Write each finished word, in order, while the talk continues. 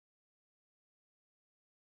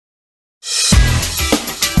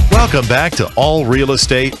Welcome back to All Real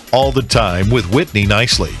Estate All the Time with Whitney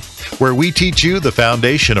Nicely, where we teach you the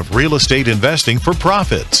foundation of real estate investing for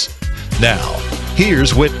profits. Now,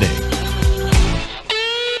 here's Whitney.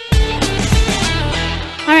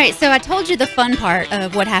 All right, so I told you the fun part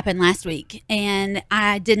of what happened last week, and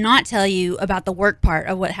I did not tell you about the work part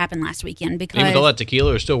of what happened last weekend because... Even though that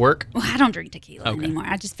tequila still work? Well, I don't drink tequila anymore.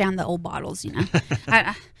 I just found the old bottles, you know.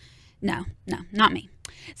 No, not me.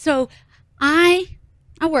 So I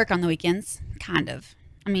work on the weekends, kind of.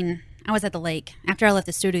 I mean, I was at the lake. After I left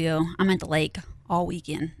the studio, I'm at the lake all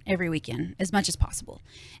weekend, every weekend, as much as possible.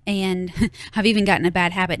 And I've even gotten a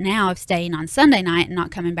bad habit now of staying on Sunday night and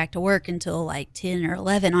not coming back to work until like 10 or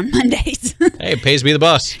 11 on Mondays. Hey, it pays to be the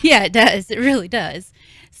boss. Yeah, it does. It really does.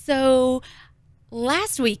 So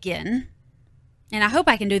last weekend, and I hope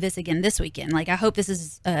I can do this again this weekend. Like, I hope this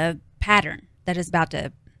is a pattern that is about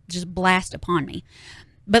to just blast upon me.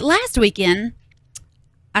 But last weekend,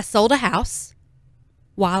 I sold a house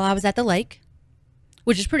while I was at the lake,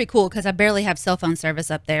 which is pretty cool because I barely have cell phone service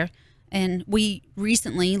up there. And we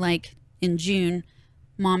recently, like in June,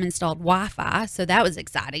 Mom installed Wi-Fi, so that was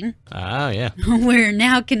exciting. Ah, yeah. We're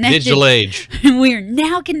now connected. Digital age. We're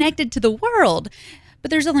now connected to the world. But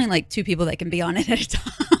there's only like 2 people that can be on it at a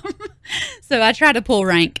time. So I try to pull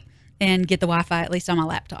rank and get the Wi-Fi at least on my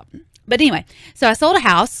laptop. But anyway, so I sold a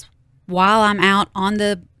house while I'm out on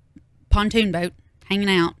the pontoon boat, hanging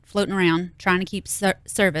out, floating around, trying to keep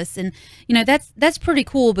service. And, you know, that's pretty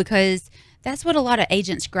cool because that's what a lot of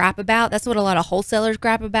agents gripe about. That's what a lot of wholesalers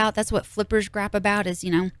gripe about. That's what flippers gripe about is, you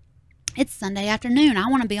know, it's Sunday afternoon. I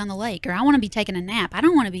want to be on the lake, or I want to be taking a nap. I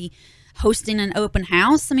don't want to be hosting an open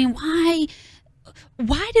house. I mean,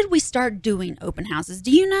 why did we start doing open houses?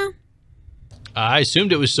 Do you know? I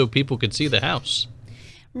assumed it was so people could see the house.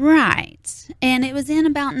 Right. And it was in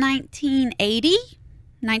about 1980.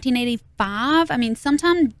 1985. I mean,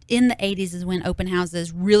 sometime in the 80s is when open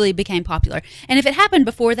houses really became popular. And if it happened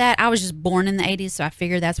before that, I was just born in the 80s, so I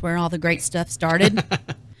figured that's where all the great stuff started.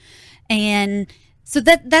 And so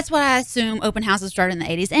that's why I assume open houses started in the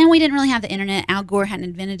 80s. And we didn't really have the internet. Al Gore hadn't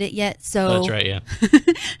invented it yet. So that's right, yeah.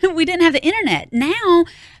 We didn't have the internet. Now,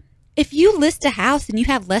 if you list a house and you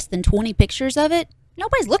have less than 20 pictures of it,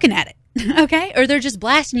 nobody's looking at it, okay? Or they're just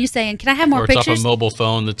blasting you saying, can I have more pictures? Or it's off a mobile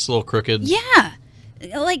phone that's a little crooked. Yeah.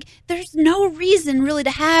 Like, there's no reason really to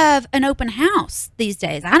have an open house these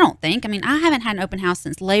days, I don't think. I mean, I haven't had an open house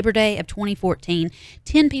since Labor Day of 2014.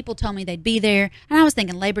 10 people told me they'd be there, and I was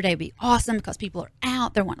thinking Labor Day would be awesome because people are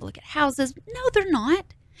out. They want to look at houses. No, they're not.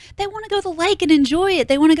 They want to go to the lake and enjoy it.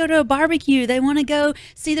 They want to go to a barbecue. They want to go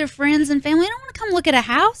see their friends and family. They don't want to come look at a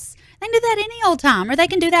house. They can do that any old time, or they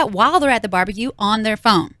can do that while they're at the barbecue on their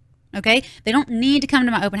phone, okay? They don't need to come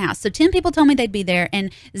to my open house. So 10 people told me they'd be there,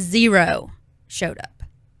 and 0 showed up.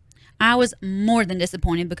 I was more than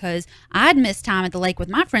disappointed because I'd missed time at the lake with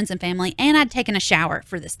my friends and family, and I'd taken a shower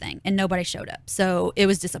for this thing, and nobody showed up. So it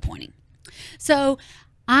was disappointing. So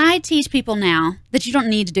I teach people now that you don't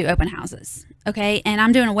need to do open houses, okay? And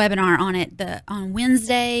I'm doing a webinar on it on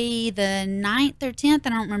Wednesday, the 9th or 10th. I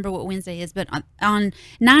don't remember what Wednesday is, but on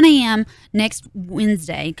 9 a.m. next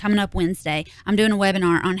Wednesday, coming up Wednesday, I'm doing a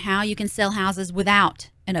webinar on how you can sell houses without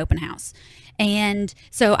an open house. And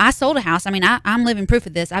so I sold a house. I mean, I'm living proof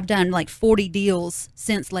of this. I've done like 40 deals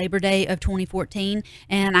since Labor Day of 2014,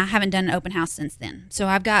 and I haven't done an open house since then. So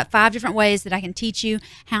I've got 5 different ways that I can teach you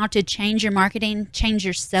how to change your marketing, change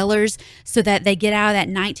your sellers so that they get out of that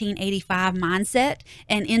 1985 mindset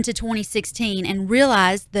and into 2016 and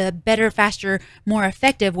realize the better, faster, more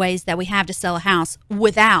effective ways that we have to sell a house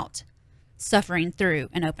without suffering through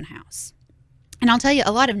an open house. And I'll tell you,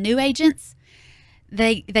 a lot of new agents,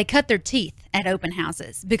 they cut their teeth at open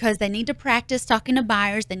houses because they need to practice talking to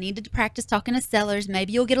buyers. They need to practice talking to sellers.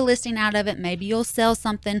 Maybe you'll get a listing out of it. Maybe you'll sell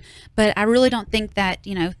something. But I really don't think that,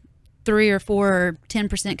 you know, 3 or 4 or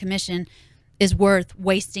 10% commission is worth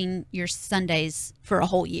wasting your Sundays for a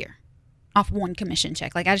whole year off one commission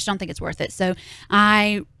check. Like, I just don't think it's worth it. So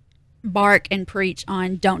I bark and preach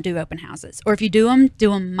on don't do open houses. Or if you do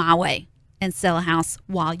them my way and sell a house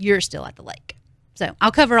while you're still at the lake. So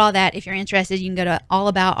I'll cover all that. If you're interested, you can go to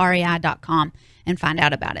allaboutrei.com and find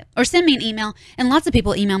out about it. Or send me an email. And lots of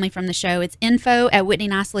people email me from the show. It's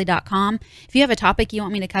info@whitneynicely.com. If you have a topic you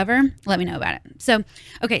want me to cover, let me know about it. So,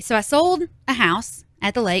 okay, so I sold a house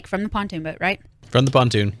at the lake from the pontoon boat, right? From the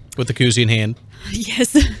pontoon, with the koozie in hand.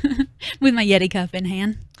 Yes, with my Yeti cup in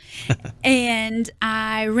hand. And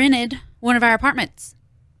I rented one of our apartments.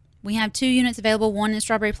 We have 2 units available, one in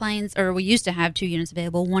Strawberry Plains, or we used to have 2 units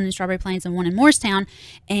available, one in Strawberry Plains and one in Morristown.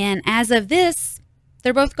 And as of this,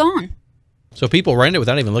 they're both gone. So people rent it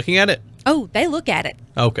without even looking at it? Oh, they look at it.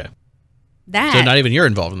 Okay. That. So not even you're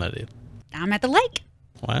involved in that deal. I'm at the lake.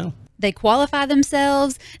 Wow. They qualify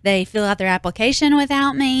themselves. They fill out their application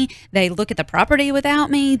without me. They look at the property without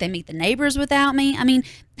me. They meet the neighbors without me. I mean,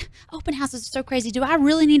 open houses are so crazy. Do I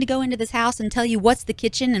really need to go into this house and tell you what's the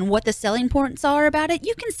kitchen and what the selling points are about it?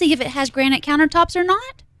 You can see if it has granite countertops or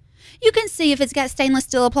not. You can see if it's got stainless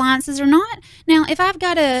steel appliances or not. Now, if I've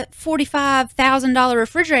got a $45,000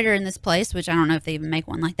 refrigerator in this place, which I don't know if they even make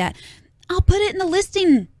one like that, I'll put it in the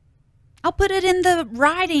listing. I'll put it in the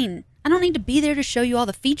writing. I don't need to be there to show you all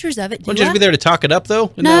the features of it, do Wouldn't you just I? be there to talk it up, though?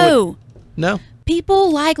 Isn't No. No?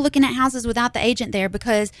 People like looking at houses without the agent there,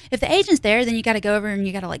 because if the agent's there, then you got to go over and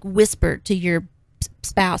you got to like whisper to your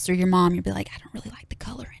spouse or your mom. You'll be like, I don't really like the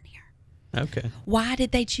color in here. Okay. Why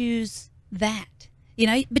did they choose that? You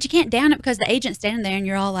know, but you can't down it because the agent's standing there and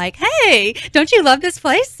you're all like, hey, don't you love this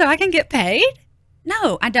place so I can get paid?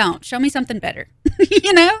 No, I don't. Show me something better.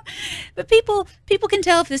 You know? But people can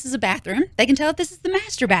tell if this is a bathroom. They can tell if this is the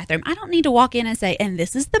master bathroom. I don't need to walk in and say, and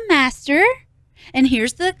this is the master, and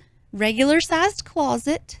here's the regular sized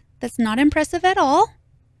closet that's not impressive at all.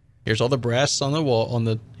 Here's all the brass on the wall, on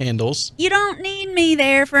the handles. You don't need me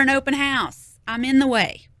there for an open house. I'm in the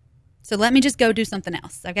way. So let me just go do something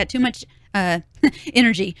else. I've got too much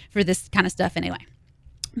energy for this kind of stuff anyway.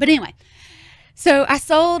 But anyway, so I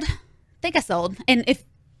think I sold. And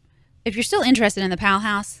if you're still interested in the Powell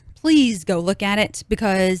house, please go look at it,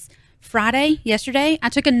 because yesterday, I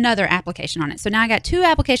took another application on it. So now I got 2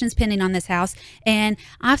 applications pending on this house, and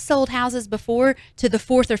I've sold houses before to the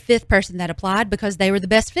 4th or 5th person that applied because they were the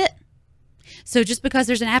best fit. So just because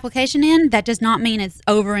there's an application in, that does not mean it's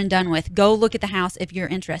over and done with. Go look at the house if you're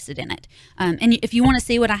interested in it. And if you want to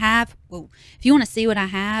see what I have,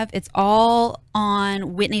 it's all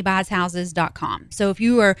on WhitneyBuysHouses.com. So if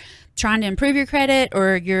you are trying to improve your credit,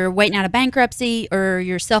 or you're waiting out of bankruptcy, or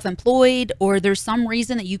you're self-employed, or there's some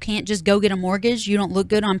reason that you can't just go get a mortgage, you don't look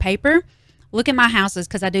good on paper, look at my houses,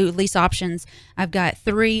 because I do lease options. I've got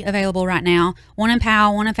 3 available right now, one in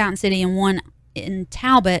Powell, one in Fountain City, and one in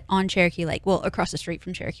Talbot on Cherokee Lake. Well, across the street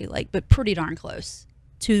from Cherokee Lake, but pretty darn close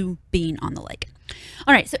to being on the lake.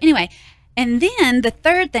 All right, so anyway, and then the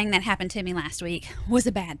third thing that happened to me last week was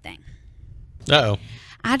a bad thing. Uh-oh.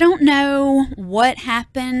 I don't know what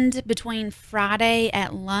happened between Friday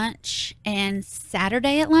at lunch and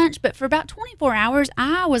Saturday at lunch, but for about 24 hours,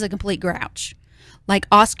 I was a complete grouch. Like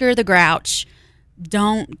Oscar the Grouch.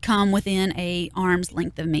 Don't come within a arm's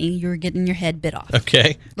length of me. You're getting your head bit off.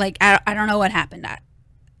 Okay. Like, I don't know what happened.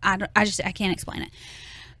 I can't explain it.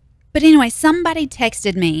 But anyway, somebody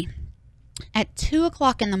texted me at 2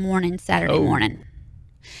 o'clock in the morning, Saturday morning.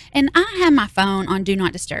 And I have my phone on Do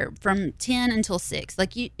Not Disturb from 10 until 6.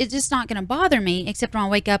 Like, it's just not going to bother me, except when I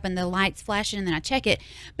wake up and the light's flashing and then I check it.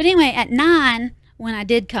 But anyway, at 9, when I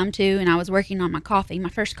did come to and I was working on my coffee, my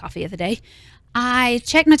first coffee of the day, I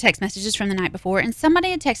checked my text messages from the night before, and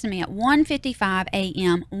somebody had texted me at 1:55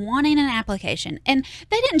 a.m. wanting an application. And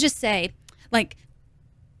they didn't just say, like,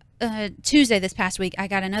 Tuesday this past week, I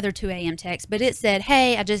got another 2 a.m. text, but it said,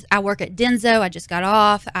 hey, I work at Denso. I just got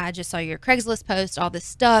off. I just saw your Craigslist post, all this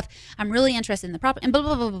stuff. I'm really interested in the property, and blah,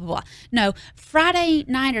 blah, blah, blah, blah. No, Friday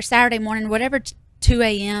night or Saturday morning, whatever, 2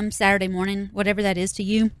 a.m., Saturday morning, whatever that is to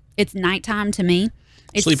you, it's nighttime to me.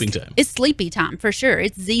 It's sleeping time. It's sleepy time for sure.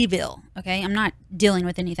 It's Zville. Okay, I'm not dealing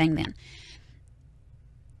with anything then.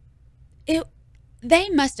 They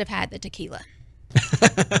must have had the tequila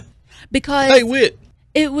because Hey, Whit.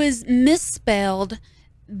 It was misspelled,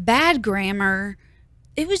 bad grammar.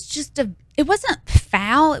 It was it wasn't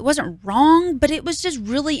foul. It wasn't wrong, but it was just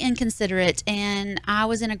really inconsiderate. And I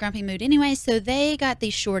was in a grumpy mood anyway, so they got the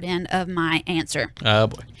short end of my answer. Oh,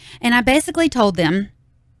 boy. And I basically told them,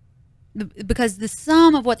 because the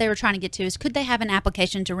sum of what they were trying to get to is, could they have an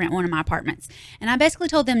application to rent one of my apartments? And I basically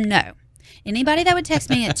told them no. Anybody that would text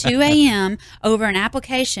me at 2 a.m. over an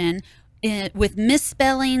application with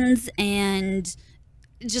misspellings and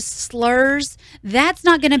just slurs, that's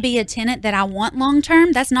not going to be a tenant that I want long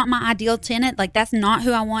term. That's not my ideal tenant. Like, that's not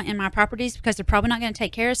who I want in my properties, because they're probably not going to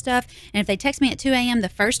take care of stuff. And if they text me at 2 a.m. the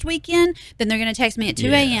first weekend, then they're going to text me at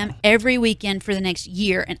 2 a.m. every weekend for the next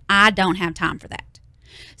year, and I don't have time for that.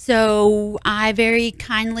 So I very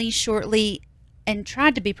kindly, shortly, and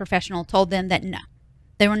tried to be professional, told them that no,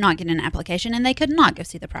 they were not getting an application and they could not go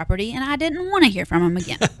see the property, and I didn't want to hear from them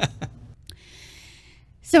again.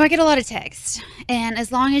 So I get a lot of texts, and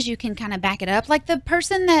as long as you can kind of back it up, like the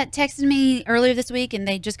person that texted me earlier this week and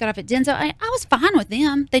they just got off at Denso, I was fine with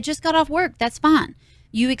them. They just got off work. That's fine.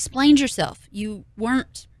 You explained yourself. You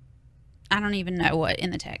weren't, I don't even know what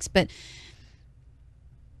in the text, but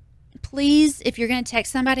please, if you're going to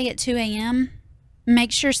text somebody at 2 a.m.,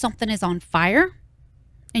 make sure something is on fire.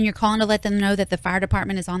 and you're calling to let them know that the fire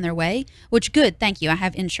department is on their way, which good, thank you. I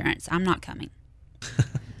have insurance. I'm not coming.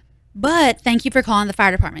 But thank you for calling the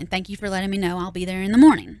fire department. Thank you for letting me know I'll be there in the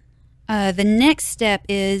morning. The next step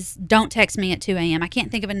is don't text me at 2 a.m. I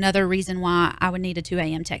can't think of another reason why I would need a 2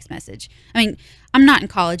 a.m. text message. I mean, I'm not in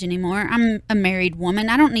college anymore. I'm a married woman.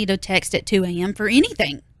 I don't need a text at 2 a.m. for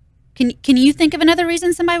anything. Can you think of another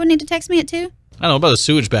reason somebody would need to text me at 2? I don't know about the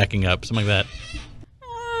sewage backing up, something like that.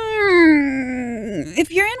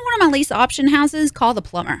 If you're in one of my lease option houses, call the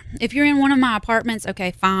plumber. If you're in one of my apartments,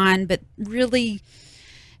 okay, fine. But really,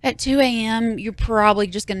 at 2 a.m., you're probably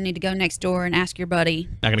just going to need to go next door and ask your buddy.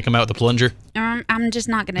 Not going to come out with a plunger? I'm just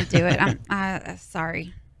not going to do it. I'm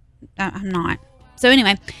sorry. I'm not. So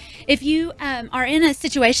anyway, if you are in a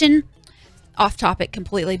situation, off topic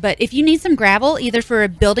completely, but if you need some gravel, either for a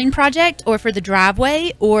building project or for the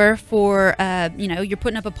driveway or for, you're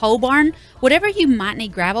putting up a pole barn, whatever you might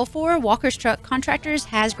need gravel for, Walker's Truck Contractors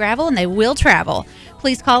has gravel and they will travel.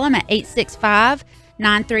 Please call them at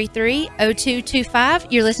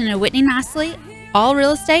 865-933-0225. You're listening to Whitney Nicely, all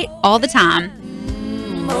real estate, all the time.